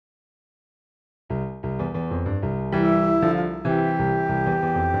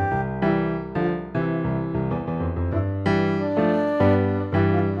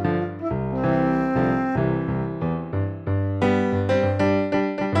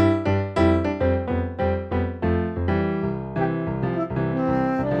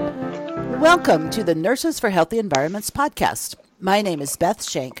Welcome to the Nurses for Healthy Environments podcast. My name is Beth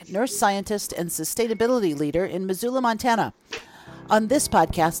Shank, nurse scientist and sustainability leader in Missoula, Montana. On this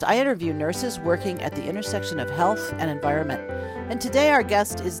podcast, I interview nurses working at the intersection of health and environment. And today our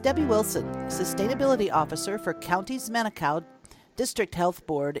guest is Debbie Wilson, Sustainability Officer for Counties Manukau District Health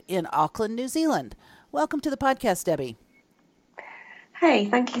Board in Auckland, New Zealand. Welcome to the podcast, Debbie. Hey,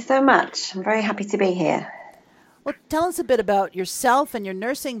 thank you so much. I'm very happy to be here. Well, tell us a bit about yourself and your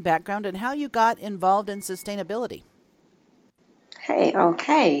nursing background and how you got involved in sustainability. Hey,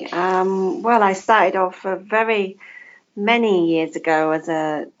 okay. I started off many years ago as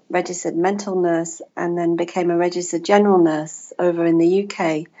a registered mental nurse and then became a registered general nurse over in the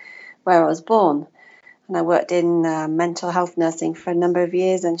UK where I was born. And I worked in mental health nursing for a number of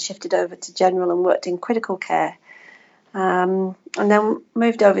years and shifted over to general and worked in critical care. And then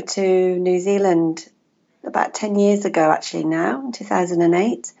moved over to New Zealand about 10 years ago, actually now, in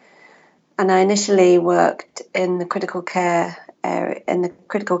 2008. And I initially worked in the critical care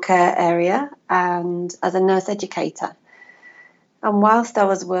area and as a nurse educator. And whilst I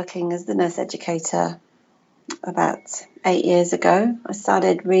was working as the nurse educator about 8 years ago, I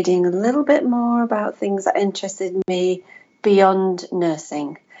started reading a little bit more about things that interested me beyond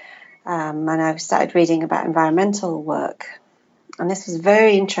nursing. And I started reading about environmental work. And this was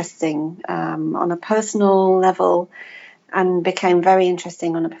very interesting on a personal level and became very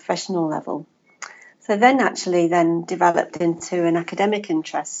interesting on a professional level. So then developed into an academic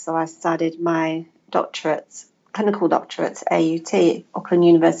interest. So I started my clinical doctorate, AUT, Auckland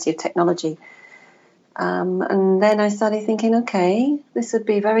University of Technology. And then I started thinking, okay, this would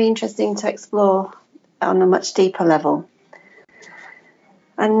be very interesting to explore on a much deeper level.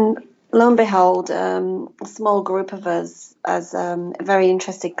 And lo and behold, a small group of us as very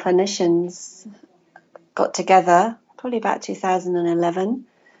interested clinicians got together, probably about 2011,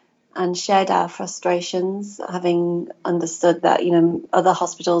 and shared our frustrations, having understood that, other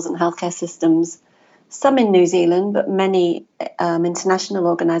hospitals and healthcare systems, some in New Zealand, but many international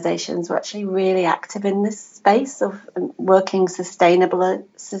organisations were actually really active in this space of working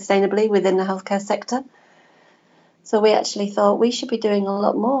sustainably within the healthcare sector. So we actually thought we should be doing a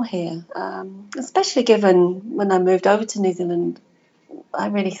lot more here, especially given when I moved over to New Zealand, I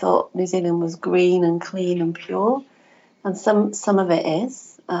really thought New Zealand was green and clean and pure, and some of it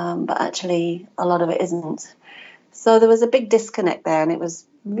is, but actually a lot of it isn't. So there was a big disconnect there, and it was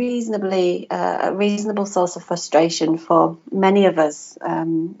a reasonable source of frustration for many of us,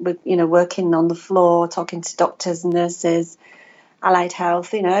 working on the floor, talking to doctors, nurses, allied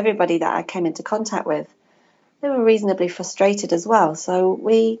health, everybody that I came into contact with. They were reasonably frustrated as well. So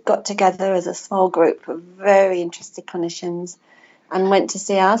we got together as a small group of very interested clinicians and went to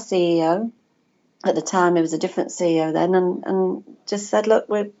see our CEO. At the time, it was a different CEO then, and just said, look,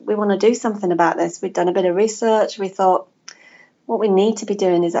 we want to do something about this. We'd done a bit of research. We thought what we need to be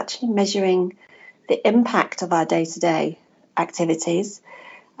doing is actually measuring the impact of our day-to-day activities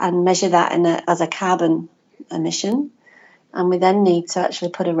and measure that as a carbon emission. And we then need to actually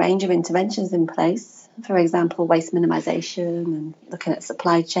put a range of interventions in place. For example, waste minimisation and looking at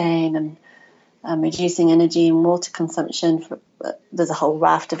supply chain and reducing energy and water consumption. There's a whole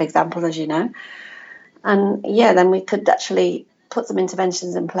raft of examples, as you know. And then we could actually put some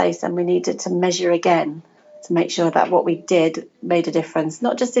interventions in place, and we needed to measure again to make sure that what we did made a difference,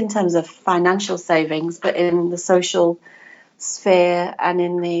 not just in terms of financial savings, but in the social sphere and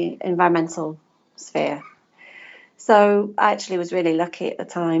in the environmental sphere. So I actually was really lucky at the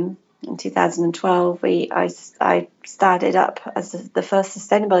time. In 2012, I started up as the first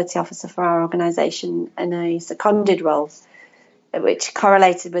sustainability officer for our organisation in a seconded role, which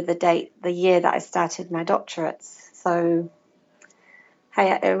correlated with the year that I started my doctorates. So,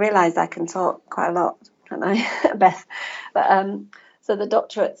 hey, I realise I can talk quite a lot, don't I, Beth? But so the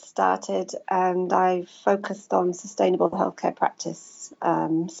doctorate started, and I focused on sustainable healthcare practice,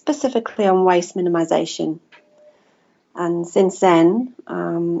 specifically on waste minimisation. And since then,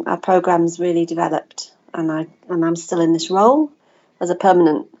 our program's really developed, and I'm still in this role as a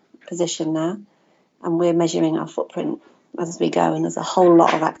permanent position now, and we're measuring our footprint as we go, and there's a whole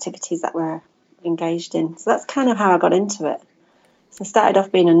lot of activities that we're engaged in. So that's kind of how I got into it. So I started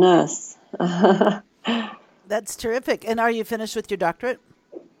off being a nurse. That's terrific. And are you finished with your doctorate?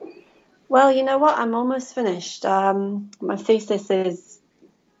 Well, you know what? I'm almost finished. My thesis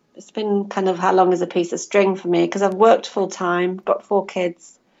it's been kind of how long is a piece of string for me, because I've worked full time, got 4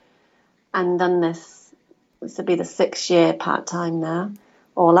 kids, and done this. This will be the 6th year part time now,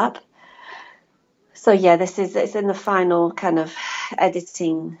 all up. So it's in the final kind of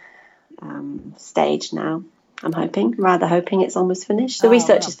editing stage now. I'm hoping it's almost finished. The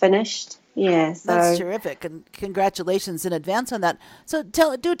research is finished. Yeah, That's so terrific, and congratulations in advance on that. So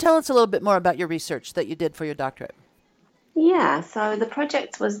tell us a little bit more about your research that you did for your doctorate. yeah, so the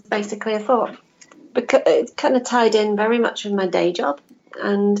project was basically, I thought, because it kind of tied in very much with my day job,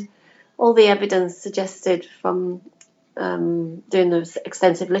 and all the evidence suggested from doing the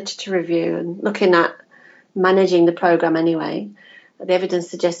extensive literature review and looking at managing the program anyway. The evidence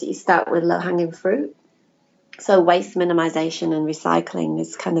suggests that you start with low hanging fruit. So waste minimization and recycling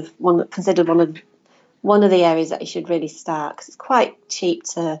is kind of considered one of the areas that you should really start, because it's quite cheap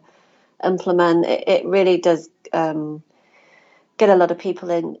to implement. It really does get a lot of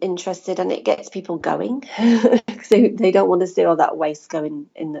people interested, and it gets people going. So they don't want to see all that waste going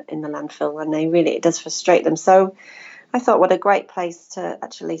in the landfill, and it does frustrate them. So I thought, what a great place to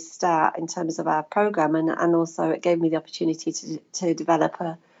actually start in terms of our program, and also it gave me the opportunity to develop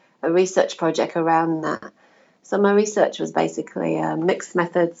a research project around that. So my research was basically a mixed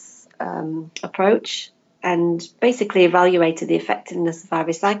methods approach, and basically evaluated the effectiveness of our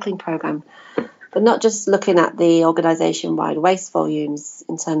recycling program, but not just looking at the organisation-wide waste volumes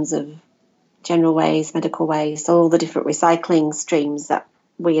in terms of general waste, medical waste, all the different recycling streams that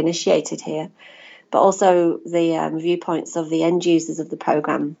we initiated here, but also the viewpoints of the end users of the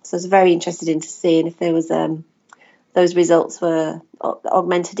program. So I was very interested in seeing if there was those results were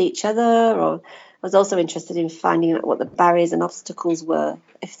augmented each other, or I was also interested in finding out what the barriers and obstacles were,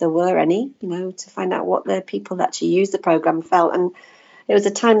 if there were any, to find out what the people that actually used the program felt. And it was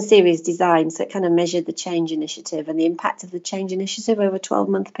a time series design, so it kind of measured the change initiative and the impact of the change initiative over a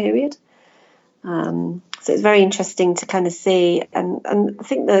 12-month period. So it's very interesting to kind of see, and I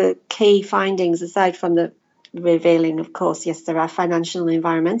think the key findings, aside from the revealing, of course, yes, there are financial and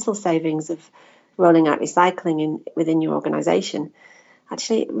environmental savings of rolling out recycling within your organisation.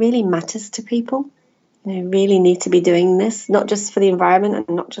 Actually, it really matters to people. You really need to be doing this, not just for the environment and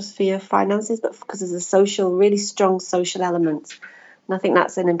not just for your finances, but because there's a really strong social element. And I think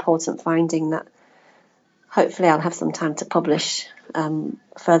that's an important finding that hopefully I'll have some time to publish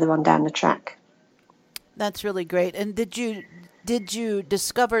further on down the track. That's really great. And did you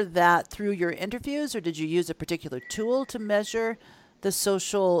discover that through your interviews, or did you use a particular tool to measure the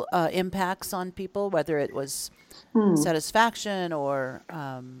social impacts on people, whether it was satisfaction or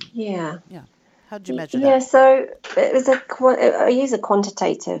Yeah. yeah? How did you measure Yeah, that? so it was I use a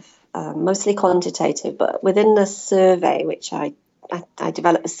quantitative, mostly quantitative, but within the survey, which I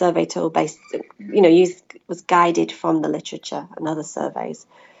developed a survey tool based, was guided from the literature and other surveys.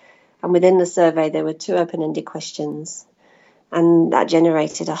 And within the survey, there were 2 open-ended questions, and that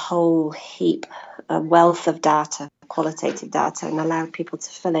generated a whole heap, a wealth of data, qualitative data, and allowed people to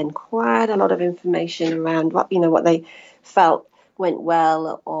fill in quite a lot of information around what they felt went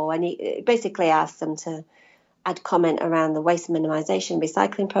well, or it basically asked them to add comment around the waste minimisation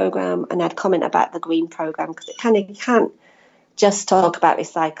recycling program and add comment about the green program, because you can't just talk about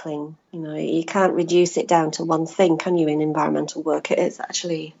recycling. You can't reduce it down to one thing, can you, in environmental work? It is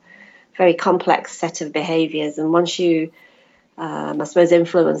actually a very complex set of behaviours, and once you I suppose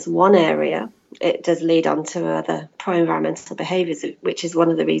influence one area, it does lead on to other pro-environmental behaviours, which is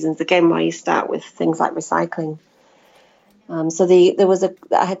one of the reasons, again, why you start with things like recycling.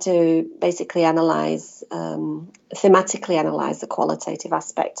 I had to basically thematically analyse the qualitative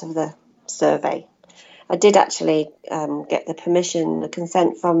aspect of the survey. I did actually get the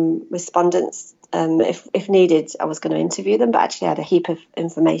consent from respondents. If needed, I was going to interview them, but actually I had a heap of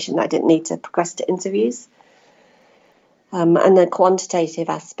information that I didn't need to progress to interviews. And the quantitative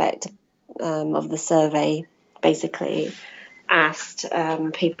aspect of the survey basically asked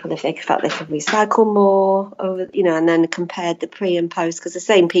people if they felt they could recycle more, and then compared the pre and post, because the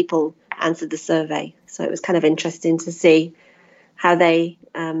same people answered the survey. So it was kind of interesting to see how they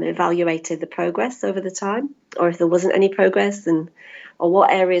evaluated the progress over the time, or if there wasn't any progress, or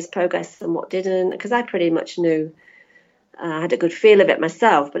what areas progressed and what didn't, because I pretty much knew. I had a good feel of it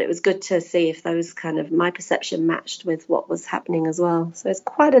myself, but it was good to see if those kind of my perception matched with what was happening as well. So it's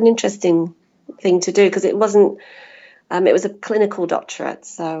quite an interesting thing to do, because it wasn't, it was a clinical doctorate.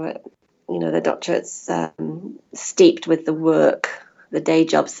 So, the doctorate's steeped with the work, the day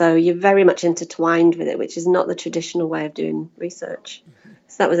job. So you're very much intertwined with it, which is not the traditional way of doing research.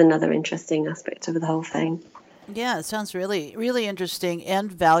 So that was another interesting aspect of the whole thing. Yeah, it sounds really, really interesting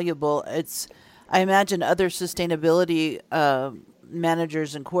and valuable. I imagine other sustainability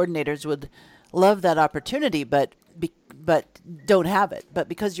managers and coordinators would love that opportunity, but don't have it. But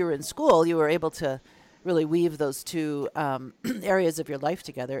because you were in school, you were able to really weave those two areas of your life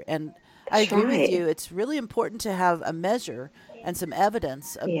together. And I That's agree with right. you. It's really important to have a measure and some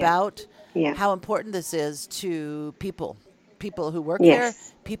evidence Yeah. about Yeah. how important this is to people, people who work there,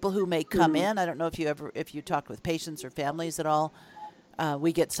 Yes. people who may come in. I don't know if you talked with patients or families at all.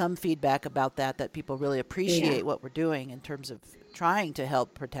 We get some feedback about that people really Yeah. appreciate what we're doing in terms of trying to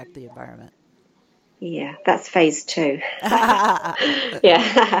help protect the environment. Yeah, that's phase 2.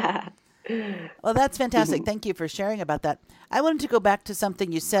 Yeah. Well, that's fantastic. Thank you for sharing about that. I wanted to go back to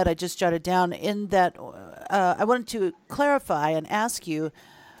something you said. I just jotted down in that I wanted to clarify and ask you,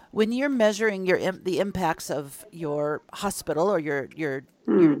 when you're measuring the impacts of your hospital or your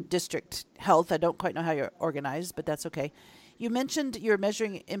district health. I don't quite know how you're organized, but that's okay. You mentioned you're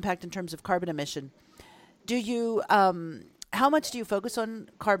measuring impact in terms of carbon emission. Do you how much do you focus on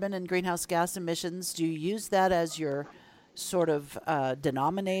carbon and greenhouse gas emissions? Do you use that as your sort of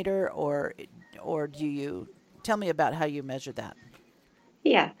denominator, or do you tell me about how you measure that?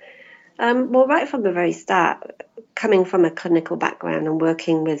 Yeah. Well, right from the very start, coming from a clinical background and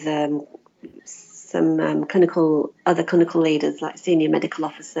working with some other clinical leaders like senior medical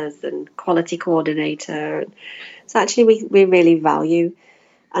officers and quality coordinator. So actually we really value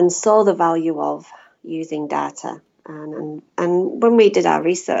and saw the value of using data. And when we did our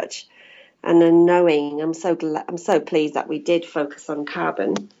research, and then knowing, I'm so pleased that we did focus on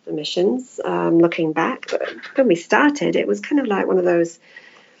carbon emissions. Looking back, but when we started, it was kind of like one of those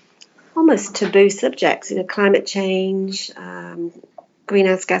almost taboo subjects. Climate change,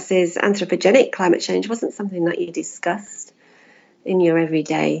 greenhouse gases, anthropogenic climate change wasn't something that you discussed in your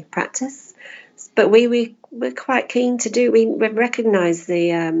everyday practice. But we were quite keen to do. We recognised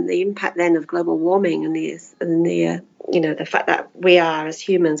the impact then of global warming and the fact that we are, as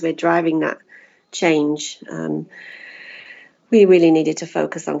humans, we're driving that change. We really needed to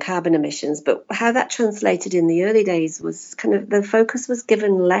focus on carbon emissions, but how that translated in the early days was kind of the focus was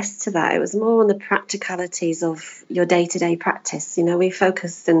given less to that. It was more on the practicalities of your day-to-day practice. We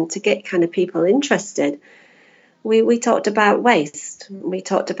focused, and to get kind of people interested, we talked about waste. We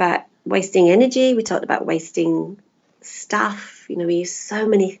talked about wasting energy. We talked about wasting stuff. We use so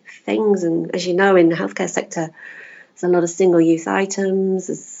many things, and as you know, in the healthcare sector, there's a lot of single-use items.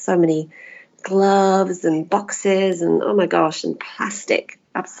 There's so many gloves and boxes and, oh my gosh, and plastic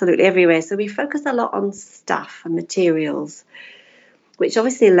absolutely everywhere. So we focus a lot on stuff and materials, which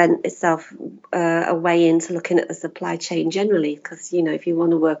obviously lent itself a way into looking at the supply chain generally, because if you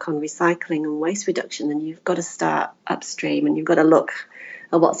want to work on recycling and waste reduction, then you've got to start upstream, and you've got to look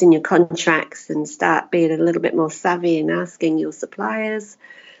at what's in your contracts and start being a little bit more savvy and asking your suppliers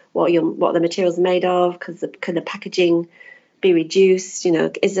what the materials are made of, because can the packaging be reduced?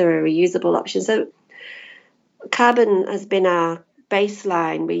 Is there a reusable option? So carbon has been our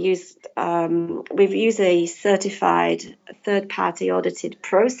baseline. We've used a certified third-party audited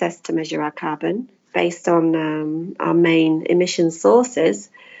process to measure our carbon based on our main emission sources,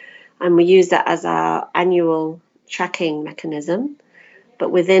 and we use that as our annual tracking mechanism.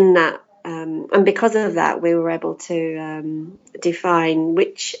 But within that, and because of that, we were able to define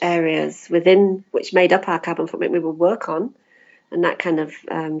which areas within which made up our carbon footprint we would work on, and that kind of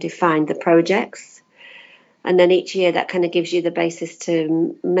defined the projects. And then each year that kind of gives you the basis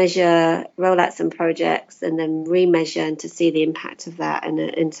to measure, roll out some projects, and then remeasure and to see the impact of that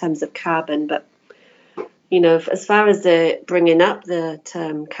in terms of carbon. But, as far as the bringing up the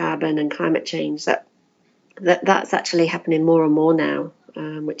term carbon and climate change, that's actually happening more and more now,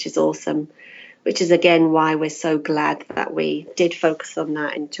 which is awesome, which is, again, why we're so glad that we did focus on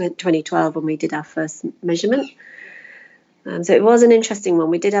that in 2012 when we did our first measurement. So it was an interesting one.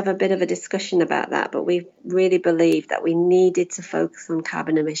 We did have a bit of a discussion about that, but we really believed that we needed to focus on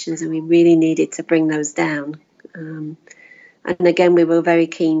carbon emissions, and we really needed to bring those down. And again, we were very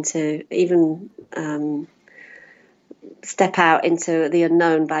keen to even step out into the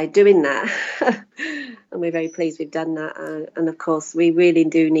unknown by doing that. And we're very pleased we've done that. And of course, we really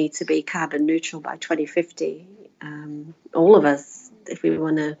do need to be carbon neutral by 2050, all of us, if we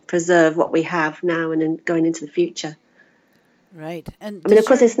want to preserve what we have now and then going into the future. Right. And I mean, of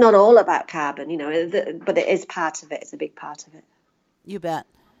course, it's not all about carbon, but it is part of it. It's a big part of it. You bet.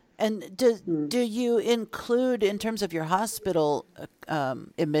 And do you include, in terms of your hospital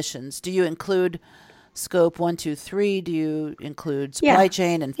emissions, do you include scope 1, 2, 3? Do you include supply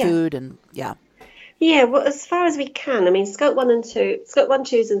chain and food and Yeah, well, as far as we can. I mean, scope 1,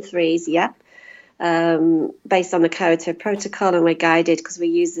 2s and 3s, yeah. Based on the Kyoto Protocol, and we're guided because we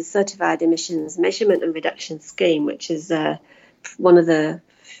use the Certified Emissions Measurement and Reduction Scheme, which is one of the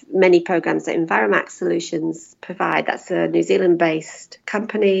many programs that Enviromax Solutions provide. That's a New Zealand-based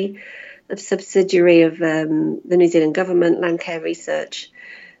company, a subsidiary of the New Zealand government, Landcare Research,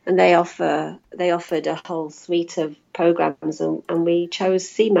 and they offered a whole suite of programs, and we chose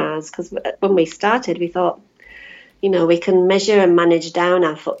CMARS because when we started, we thought, we can measure and manage down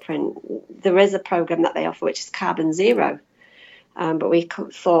our footprint. There is a program that they offer which is carbon zero, but we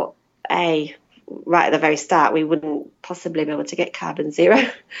thought, right at the very start, we wouldn't possibly be able to get carbon zero,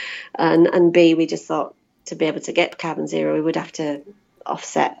 and B, we just thought to be able to get carbon zero, we would have to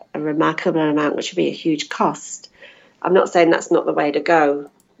offset a remarkable amount, which would be a huge cost. I'm not saying that's not the way to go.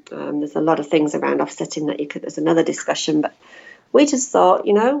 There's a lot of things around offsetting that there's another discussion, but we just thought,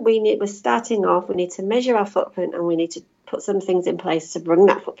 we're starting off, we need to measure our footprint and we need to put some things in place to bring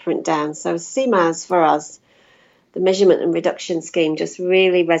that footprint down. So CMAS for us, the measurement and reduction scheme, just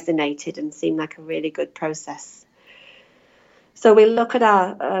really resonated and seemed like a really good process. So we look at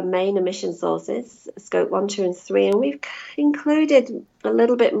our main emission sources, scope 1, 2 and 3, and we've included a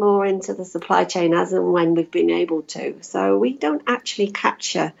little bit more into the supply chain as and when we've been able to. So we don't actually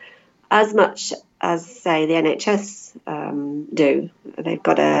capture as much as, say, the NHS do. They've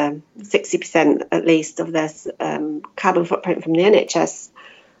got a 60% at least of their carbon footprint from the NHS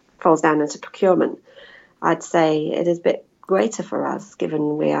falls down into procurement. I'd say it is a bit greater for us,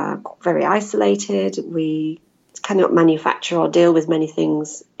 given we are very isolated. We cannot manufacture or deal with many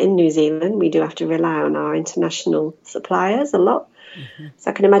things in New Zealand. We do have to rely on our international suppliers a lot. Mm-hmm.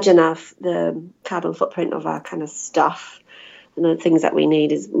 So I can imagine the carbon footprint of our kind of stuff and the things that we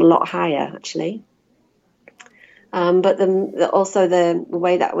need is a lot higher, actually. But also the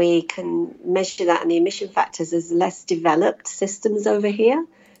way that we can measure that and the emission factors is less developed systems over here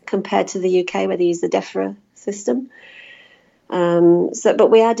compared to the UK, where they use the DEFRA system.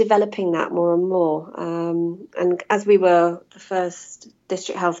 But we are developing that more and more. And as we were the first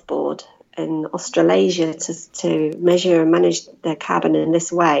district health board in Australasia to measure and manage their carbon in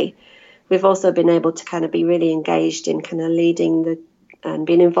this way, we've also been able to kind of be really engaged in kind of leading and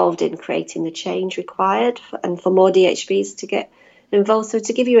being involved in creating the change required for more DHBs to get involved. So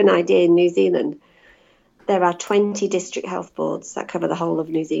to give you an idea, in New Zealand, there are 20 district health boards that cover the whole of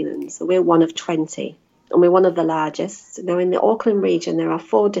New Zealand. So we're one of 20. And we're one of the largest. Now, in the Auckland region, there are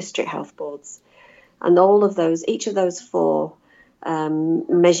 4 district health boards, and each of those 4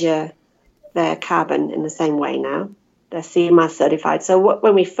 measure their carbon in the same way now. They're CMAS certified. So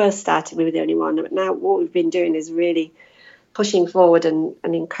when we first started, we were the only one. But now what we've been doing is really pushing forward and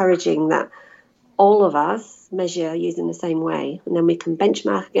encouraging that all of us measure using the same way, and then we can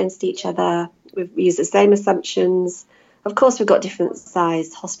benchmark against each other. We use the same assumptions. Of course, we've got different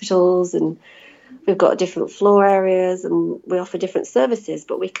sized hospitals and we've got different floor areas and we offer different services,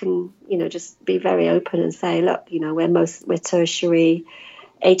 but we can, just be very open and say, look, we're tertiary,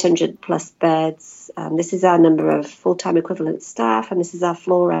 800 plus beds. This is our number of full-time equivalent staff and this is our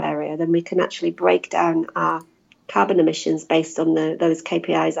floor area. Then we can actually break down our carbon emissions based on those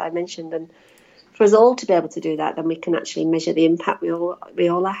KPIs I mentioned. And for us all to be able to do that, then we can actually measure the impact we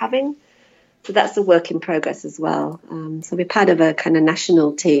all are having. So that's a work in progress as well. So we're part of a kind of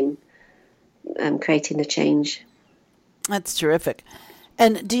national team creating the change. That's terrific.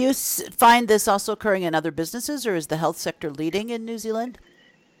 And do you find this also occurring in other businesses, or is the health sector leading in New Zealand?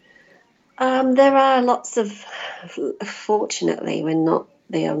 There are lots of, fortunately, we're not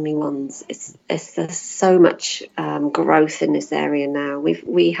the only ones. There's so much growth in this area now.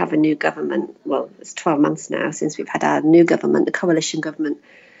 We have a new government. Well, it's 12 months now since we've had our new government, the coalition government.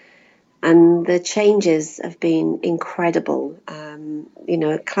 And the changes have been incredible.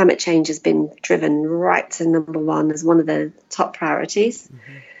 Climate change has been driven right to number 1 as one of the top priorities.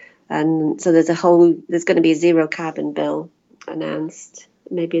 Mm-hmm. And so there's going to be a zero carbon bill announced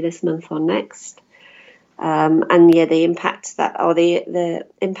maybe this month or next. The impact the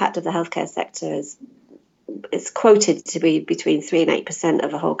impact of the healthcare sector is quoted to be between 3 and 8% of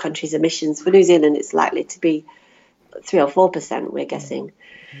the whole country's emissions. For New Zealand, it's likely to be 3 or 4%, we're guessing.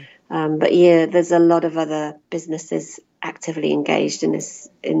 Mm-hmm. There's a lot of other businesses actively engaged in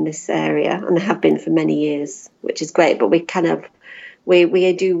this area, and there have been for many years, which is great. But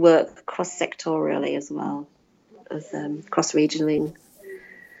we do work cross-sectorially as well as cross-regionally,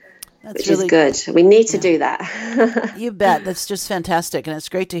 which is good. We need to do that. You bet. That's just fantastic, and it's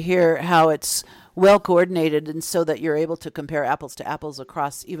great to hear how it's well coordinated, and so that you're able to compare apples to apples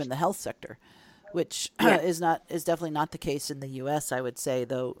across even the health sector, which is definitely not the case in the U.S., I would say,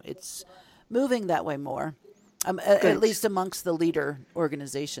 though it's moving that way more, at least amongst the leader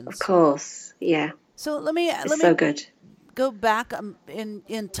organizations. Of course, yeah. So let me go back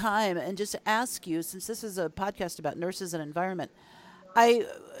in time and just ask you, since this is a podcast about nurses and environment,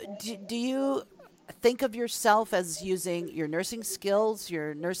 do you think of yourself as using your nursing skills,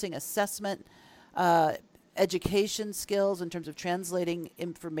 your nursing assessment, education skills in terms of translating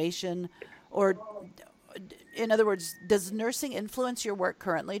information? Or, in other words, does nursing influence your work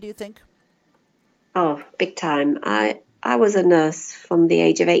currently, do you think? Oh, big time. I was a nurse from the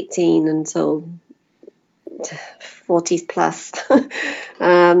age of 18 until 40s plus.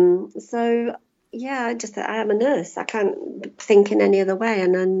 So yeah, I am a nurse. I can't think in any other way.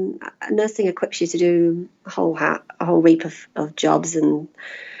 And then nursing equips you to do a whole reap of jobs, and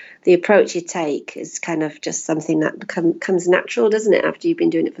the approach you take is kind of just something that comes natural, doesn't it? After you've been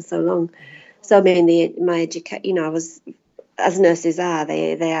doing it for so long. So I mean, I was, as nurses are,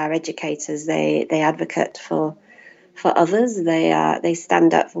 they are educators. They advocate for others. They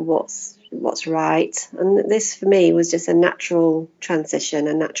stand up for what's right. And this for me was just a natural transition,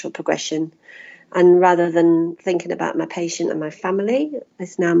 a natural progression. And rather than thinking about my patient and my family,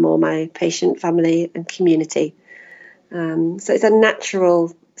 it's now more my patient, family, and community. So it's a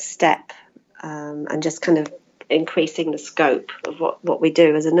natural step, and just kind of increasing the scope of what we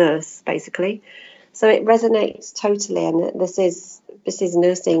do as a nurse, basically. So it resonates totally, and this is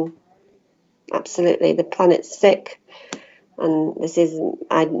nursing. Absolutely, the planet's sick, and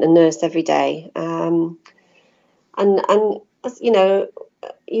I'm a nurse every day, and you know,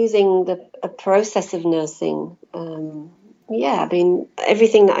 using a process of nursing. Yeah, I mean,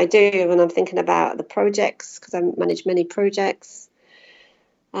 everything that I do when I'm thinking about the projects, because I manage many projects.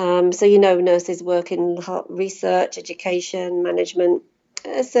 So nurses work in research, education, management.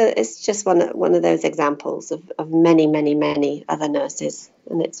 It's just one of those examples of many, many, many other nurses,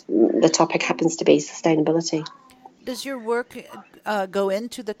 and the topic happens to be sustainability. Does your work go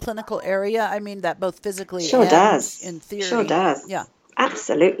into the clinical area? I mean, that both physically Sure and does. in Sure theory. does. Yeah.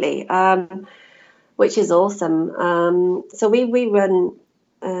 Absolutely. Which is awesome. So we run,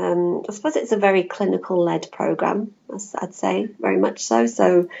 I suppose it's a very clinical led program, I'd say, very much so.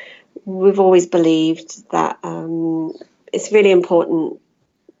 So we've always believed that it's really important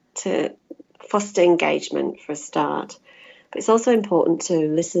to foster engagement for a start, but it's also important to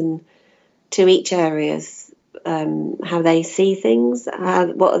listen to each area's how they see things,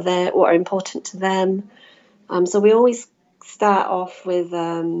 what are important to them. So we always start off with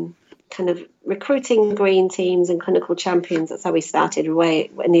kind of recruiting green teams and clinical champions. That's how we started way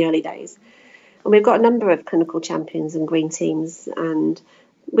in the early days. And we've got a number of clinical champions and green teams, and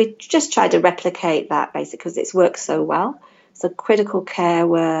we just tried to replicate that basically because it's worked so well. So critical care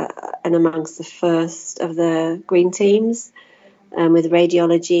were and amongst the first of the green teams, with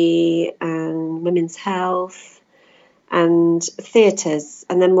radiology and women's health and theatres,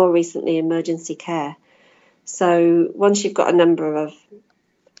 and then more recently emergency care. So once you've got a number of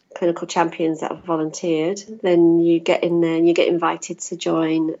clinical champions that have volunteered, then you get in there and you get invited to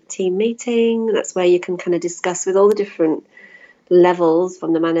join a team meeting. That's where you can kind of discuss with all the different levels,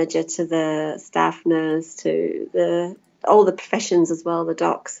 from the manager to the staff nurse to all the professions as well, the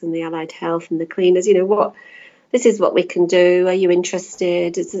docs and the allied health and the cleaners. This is what we can do. Are you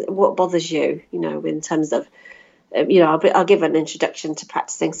interested? What bothers you? In terms of I'll give an introduction to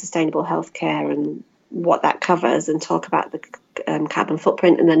practicing sustainable healthcare and what that covers, and talk about the carbon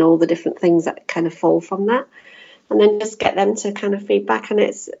footprint, and then all the different things that kind of fall from that, and then just get them to kind of feedback. And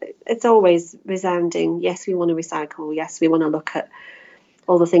it's always resounding. Yes, we want to recycle. Yes, we want to look at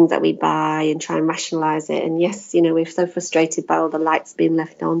all the things that we buy and try and rationalize it. And yes, we're so frustrated by all the lights being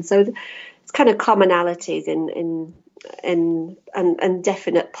left on. So it's kind of commonalities and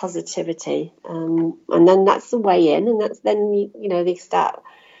definite positivity, and then that's the way in, and that's then they start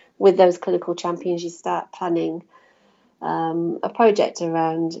with those clinical champions. You start planning a project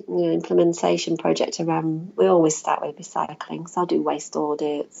around implementation project around. We always start with recycling, so I'll do waste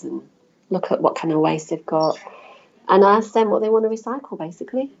audits and look at what kind of waste they've got, and ask them what they want to recycle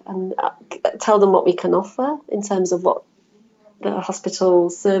basically, and tell them what we can offer in terms of what the hospital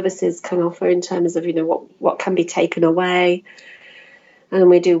services can offer in terms of what can be taken away. And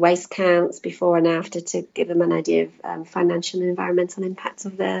we do waste counts before and after to give them an idea of financial and environmental impacts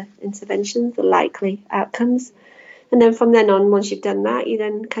of their interventions, the likely outcomes. And then from then on, once you've done that, you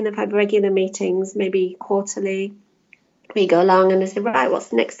then kind of have regular meetings, maybe quarterly. We go along and they say, right,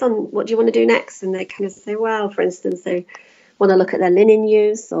 what's next on? What do you want to do next? And they kind of say, well, for instance, they want to look at their linen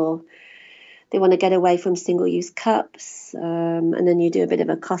use, or they want to get away from single-use cups, and then you do a bit of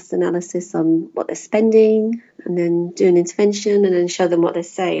a cost analysis on what they're spending, and then do an intervention, and then show them what they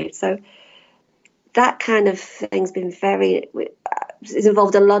saved. So that kind of thing's been it's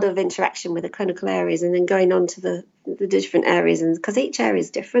involved a lot of interaction with the clinical areas, and then going on to the different areas, and because each area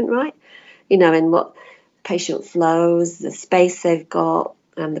is different, right? And what patient flows, the space they've got,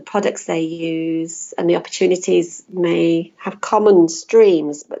 and the products they use, and the opportunities may have common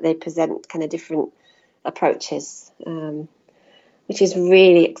streams, but they present kind of different approaches, which is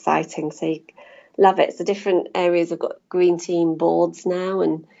really exciting. So you love it. So different areas have got green team boards now,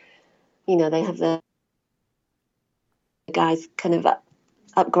 and they have the guys kind of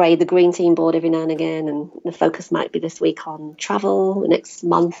upgrade the green team board every now and again, and the focus might be this week on travel, the next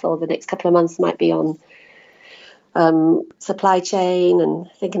month or the next couple of months might be on supply chain and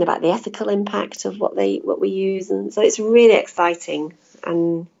thinking about the ethical impact of what we use. And so it's really exciting,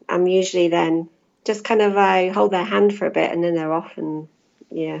 and I'm usually then just kind of I hold their hand for a bit, and then they're off and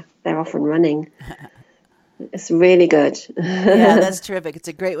running. It's really good. Yeah, that's terrific. It's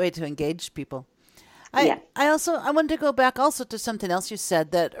a great way to engage people. Yeah. I wanted to go back also to something else you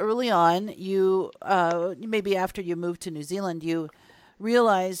said, that early on you maybe after you moved to New Zealand, you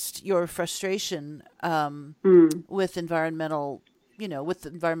realized your frustration with environmental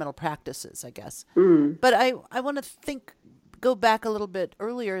practices, I guess. But I want to go back a little bit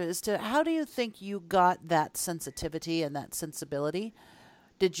earlier as to how do you think you got that sensitivity and that sensibility?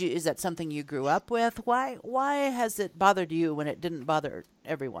 Is that something you grew up with? Why has it bothered you when it didn't bother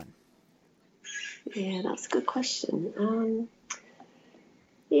everyone? Yeah, that's a good question.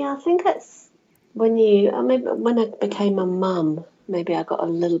 I think it's when I became a mum, maybe I got a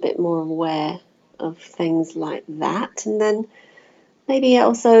little bit more aware of things like that. And then maybe I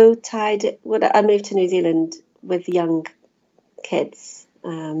also when I moved to New Zealand with young kids.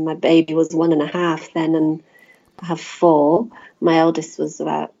 My baby was 1.5 then, and I have 4. My eldest was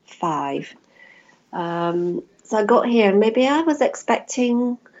about 5. So I got here, and maybe I was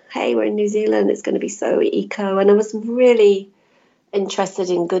expecting, hey, we're in New Zealand, it's going to be so eco. And I was really interested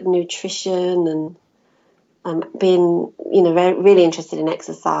in good nutrition and being, really interested in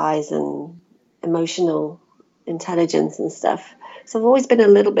exercise and emotional intelligence and stuff. So I've always been a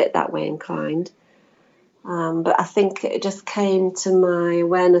little bit that way inclined. But I think it just came to my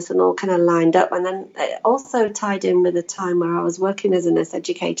awareness and all kind of lined up. And then it also tied in with a time where I was working as a nurse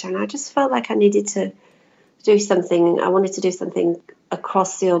educator, and I just felt like I needed to do something. I wanted to do something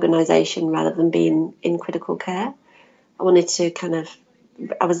across the organisation rather than being in critical care. I wanted to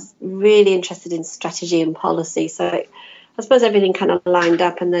I was really interested in strategy and policy. So I suppose everything kind of lined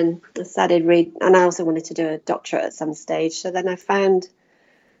up, and then I started and I also wanted to do a doctorate at some stage. So then I found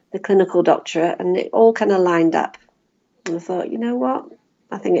the clinical doctorate, and it all kind of lined up. And I thought, you know what?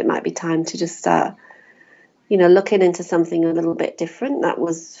 I think it might be time to just start, looking into something a little bit different that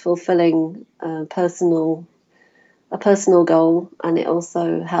was fulfilling a personal goal, and it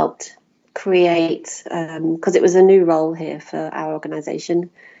also helped create, because it was a new role here for our organisation,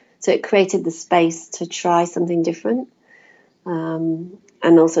 so it created the space to try something different.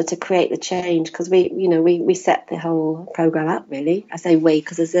 And also to create the change, because we set the whole program up, really. I say we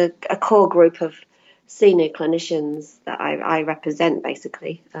because there's a core group of senior clinicians that I represent,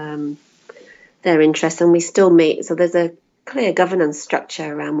 basically, their interests, and we still meet. So there's a clear governance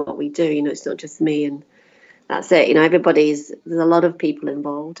structure around what we do. It's not just me and that's it. There's a lot of people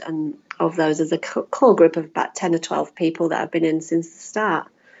involved, and of those there's a core group of about 10 or 12 people that have been in since the start.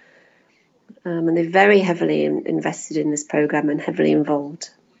 And they're very heavily invested in this program and heavily involved.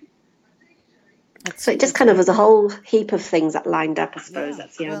 So it just kind of was a whole heap of things that lined up, I suppose.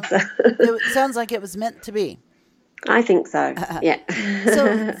 That's the answer. It sounds like it was meant to be. I think so, yeah.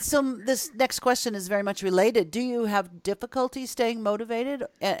 So this next question is very much related. Do you have difficulty staying motivated?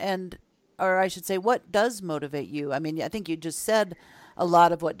 Or I should say, what does motivate you? I mean, I think you just said a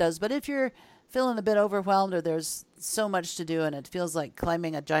lot of what does, but if you're feeling a bit overwhelmed or there's so much to do and it feels like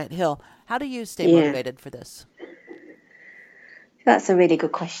climbing a giant hill, how do you stay motivated for this? That's a really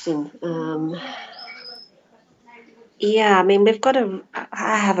good question. I mean,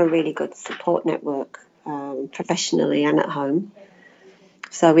 I have a really good support network, professionally and at home.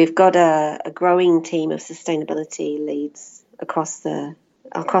 So we've got a growing team of sustainability leads across New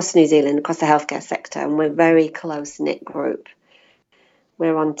Zealand, across the healthcare sector, and we're a very close-knit group.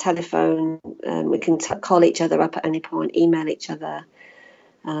 We're on telephone, we can call each other up at any point, email each other.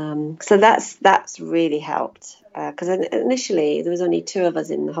 So that's really helped, because initially there was only 2 of us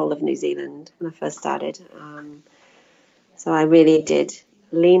in the whole of New Zealand when I first started. So I really did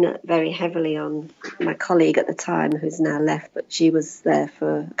lean very heavily on my colleague at the time, who's now left, but she was there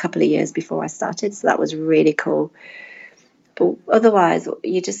for a couple of years before I started. So that was really cool. But otherwise,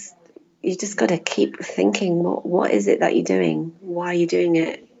 you just got to keep thinking, what is it that you're doing? Why are you doing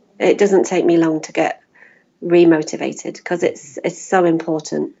it? It doesn't take me long to get remotivated, because it's so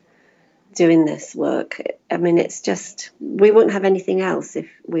important doing this work. I mean, it's just, we wouldn't have anything else if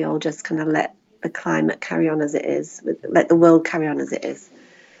we all just kind of let the climate carry on as it is, let the world carry on as it is.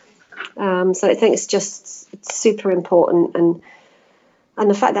 So I think it's super important, and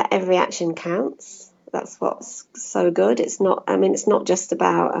the fact that every action counts. That's what's so good. It's not just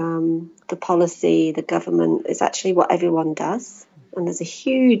about the policy, the government. It's actually what everyone does. And there's a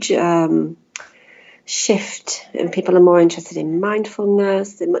huge shift, and people are more interested in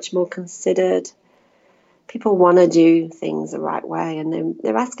mindfulness. They're much more considered. People want to do things the right way, and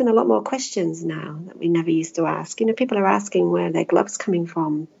they're asking a lot more questions now that we never used to ask. People are asking where their gloves coming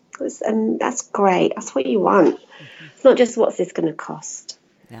from, and that's great. That's what you want. Mm-hmm. It's not just what's this going to cost.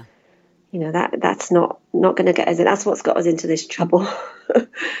 Yeah. That's not going to get us in. That's what's got us into this trouble.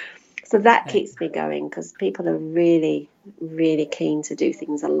 So that keeps me going, because people are really, really keen to do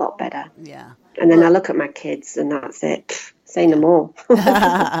things a lot better. Yeah. And then I look at my kids, and that's it. Say no more.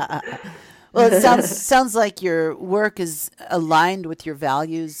 Well, it sounds like your work is aligned with your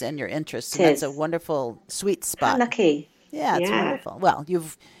values and your interests, and that's a wonderful sweet spot. How lucky. Yeah, it's wonderful. Well,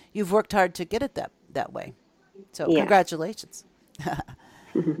 you've worked hard to get it that way. So congratulations.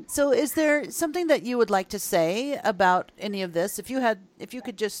 So is there something that you would like to say about any of this? If you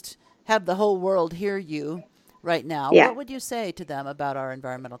could just have the whole world hear you right now, what would you say to them about our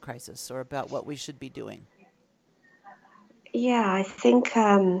environmental crisis, or about what we should be doing? Yeah, I think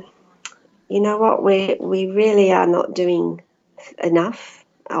you know what, we really are not doing enough,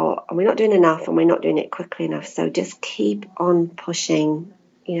 or we're not doing enough, and we're not doing it quickly enough. So just keep on pushing.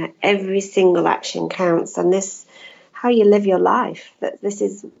 Every single action counts, and this, how you live your life.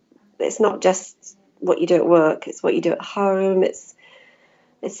 It's not just what you do at work, it's what you do at home. It's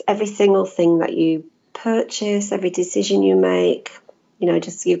every single thing that you purchase, every decision you make.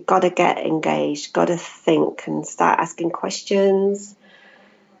 You've got to get engaged, got to think and start asking questions.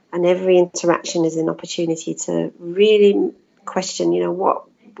 And every interaction is an opportunity to really question,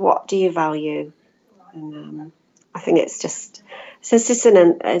 what do you value? And I think it's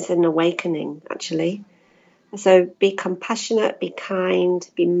an awakening, actually. So be compassionate, be kind,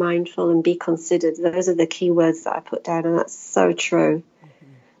 be mindful, and be considered. Those are the key words that I put down, and that's so true.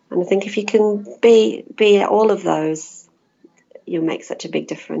 Mm-hmm. And I think if you can be all of those, you'll make such a big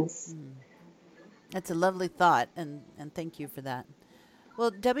difference. That's a lovely thought, and thank you for that. Well,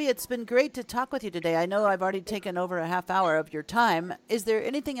 Debbie, it's been great to talk with you today. I know I've already taken over a half hour of your time. Is there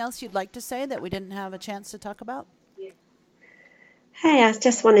anything else you'd like to say that we didn't have a chance to talk about? Hey, I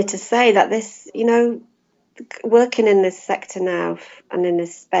just wanted to say that this, working in this sector now and in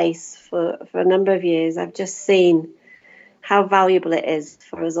this space for a number of years, I've just seen how valuable it is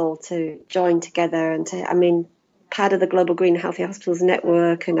for us all to join together and part of the Global Green Healthy Hospitals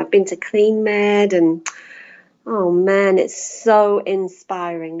Network, and I've been to Clean Med, and oh man, it's so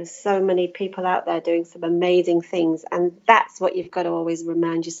inspiring. There's so many people out there doing some amazing things, and that's what you've got to always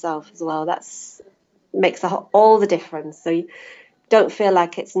remind yourself as well. That's makes all the difference. So you don't feel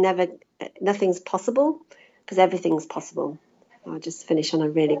like nothing's possible, because everything's possible. I'll just finish on a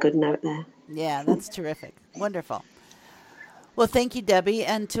really good note there. Yeah, that's terrific. Wonderful. Well, thank you, Debbie.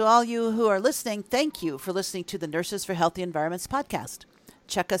 And to all you who are listening, thank you for listening to the Nurses for Healthy Environments podcast.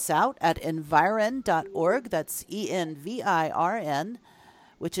 Check us out at environ.org. That's ENVIRN,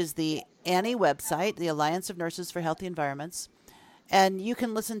 which is the ANNE website, the Alliance of Nurses for Healthy Environments. And you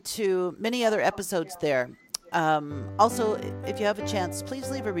can listen to many other episodes there. Also, if you have a chance, please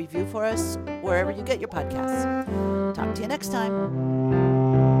leave a review for us wherever you get your podcasts. Talk to you next time.